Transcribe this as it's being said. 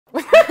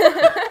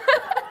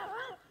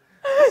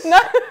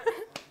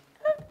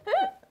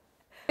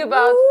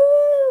About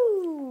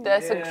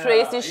that's a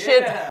crazy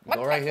shit.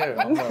 Go right here.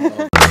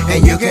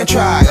 And you can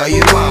try all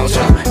you want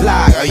to,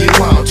 lie all you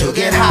want to,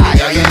 get high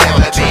all you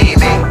wanna be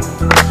me.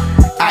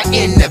 I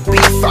in the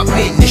beef, I'm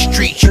in the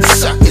street, you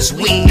suckers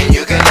weak, and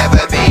you can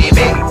never be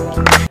me.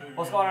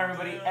 What's going on,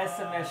 everybody?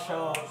 SMS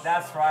Show,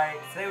 that's right.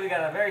 Today we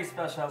got a very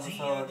special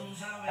episode.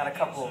 Got a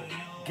couple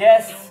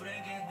guests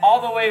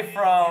all the way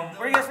from,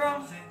 where are you guys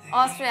from?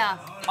 Austria.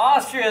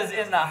 Austria's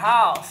in the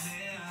house.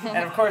 And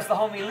of course the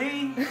homie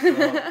Lee.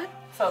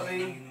 What's up,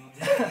 Lee?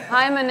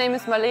 Hi, my name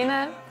is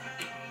Marlene.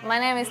 My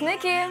name is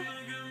Nikki.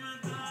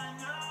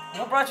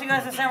 What brought you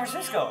guys to San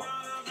Francisco?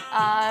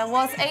 I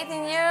was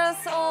 18 years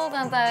old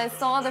and I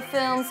saw the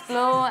films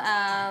Blow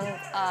and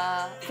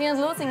Fear and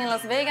Loathing in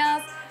Las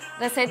Vegas.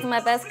 I said to my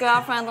best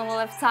girlfriend on the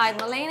left side,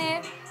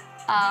 Marlene,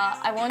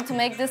 I want to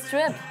make this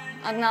trip.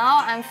 And now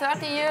I'm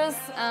 30 years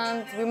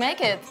and we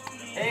make it.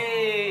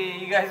 Hey,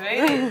 you guys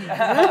made it.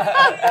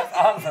 That's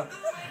awesome.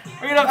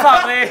 Bring it up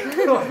top, Lee.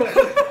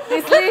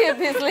 Please leave,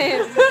 please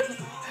leave.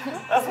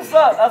 That's what's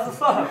up, that's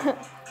what's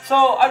up.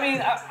 So, I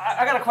mean,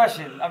 I got a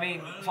question. I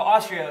mean, so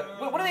Austria,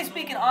 what do they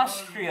speak in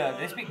Austria? Do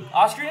they speak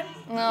Austrian?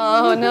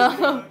 No,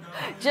 no.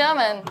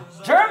 German.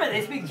 German?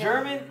 They speak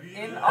German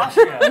in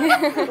Austria.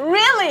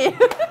 Really?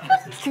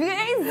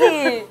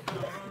 Crazy.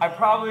 I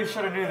probably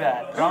should have knew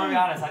that. But I'm gonna be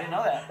honest, I didn't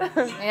know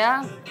that.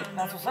 Yeah.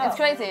 That's what's up. It's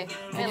crazy.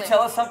 Can Really. you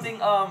tell us something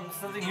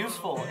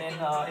useful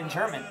in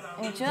German?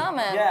 In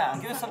German? Yeah,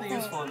 give us something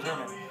useful in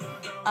German.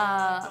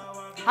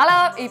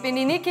 Hallo, ich bin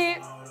die Nikki.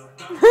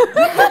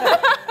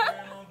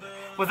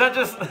 Was that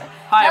just,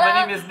 hi, Hello.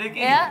 my name is Nikki?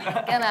 Yeah,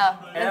 genau. Yeah,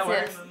 that That's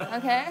works. it.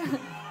 Okay.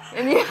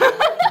 And you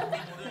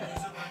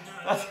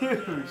That's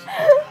huge.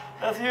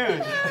 That's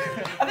huge.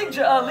 I think,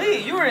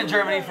 Lee, you were in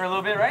Germany for a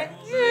little bit, right?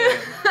 Yeah.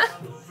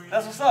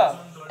 That's what's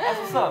up. That's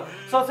what's up.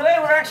 So today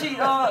we're actually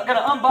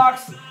gonna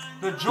unbox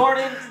the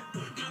Jordan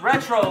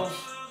retros.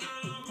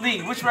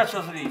 Lee, which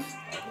retros are these?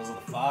 Those are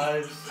the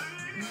fives.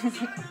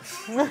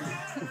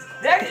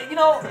 You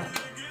know,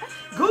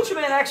 Gucci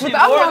Man actually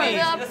Without wore one. these.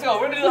 Let's go.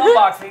 We're gonna do the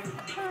unboxing.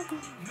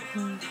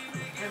 We're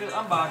gonna do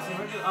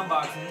the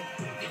unboxing.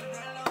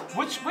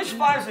 Which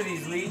fives are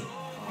these, Lee?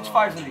 Which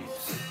fives are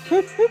these?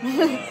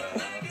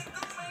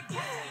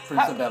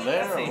 Prince of Bel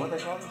Air, Let's see. or what they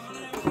call them?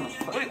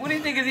 What do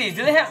you think of these?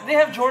 Do they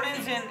have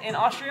Jordans in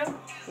Austria?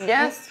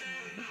 Yes,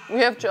 we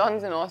have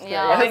Jordans in Austria.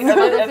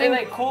 Yeah. Are they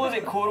like cool? Is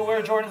it cool to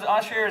wear Jordans in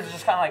Austria, or is it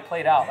just kind of like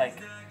played out? Like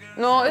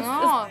No, it's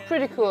No.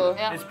 pretty cool.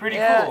 Yeah. it's pretty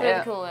Yeah. cool.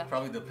 Pretty cool. Yeah.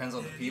 Probably depends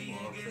on the people.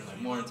 If they're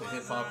like more into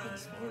hip hop than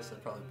sports,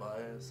 they'd probably buy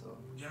it. So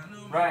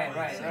Right.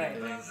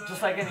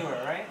 Just like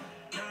anywhere, right?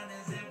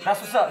 That's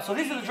what's up. So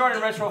these are the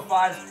Jordan Retro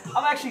 5s.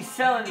 I'm actually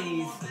selling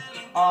these.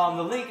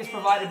 The link is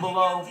provided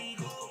below.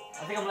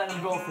 I think I'm letting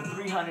them go for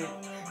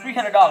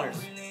 $300.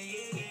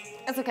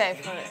 It's okay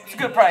for it. It's a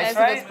good price, It's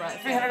a right? good price,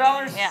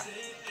 $300? Yeah.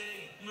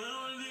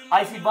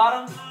 Icy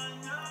bottoms,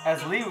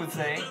 as Lee would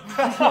say.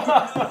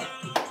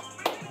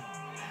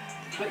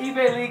 The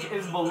eBay link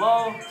is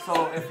below,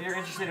 so if you're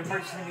interested in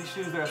purchasing these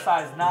shoes, they're a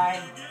size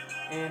 9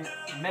 in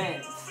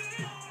men's.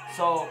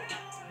 So,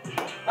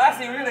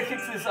 lastly, we're gonna kick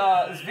this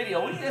this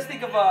video. What do you guys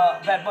think of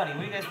Bad Bunny? What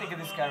do you guys think of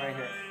this guy right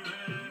here?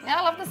 Yeah,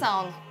 I love the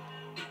sound.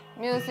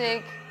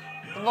 Music,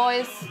 the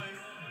voice.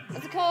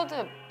 It's a cool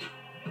tip.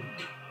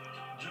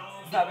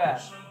 It's not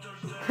bad.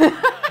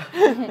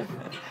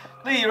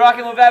 Lee, you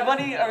rocking with Bad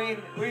Bunny? I mean,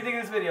 what do you think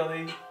of this video,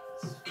 Lee?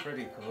 it's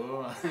pretty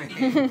cool. I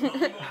mean,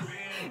 good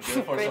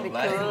for Pretty some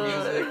Latin cool.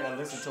 music. I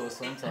listen to it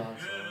sometimes.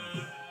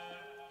 So.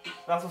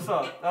 That's what's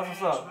up. That's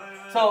what's up.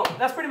 So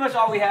that's pretty much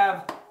all we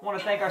have. I want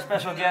to thank our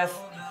special guest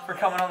for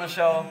coming on the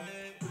show,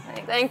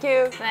 Thank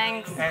you.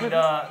 Thanks. and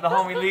the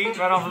homie Lee,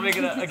 right on for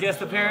making a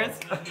guest appearance.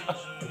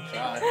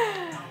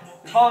 Try.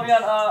 Follow me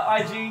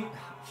on IG,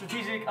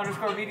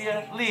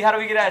 strategic_media. Lee, how do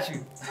we get at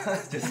you?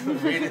 Just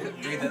read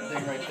that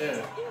thing right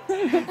there. Put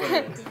it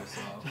right there,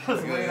 so.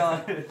 Just wait on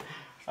it.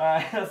 All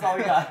right, that's all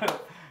we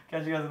got.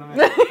 Catch you guys in a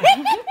minute.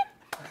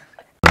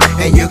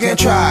 And you can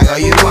try all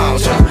you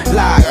want to,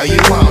 lie all you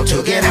want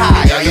to, get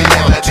high all you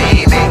wanna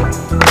be me.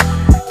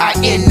 I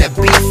in the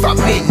beef, I'm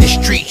in the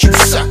street, you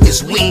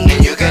suckers weak,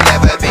 and you can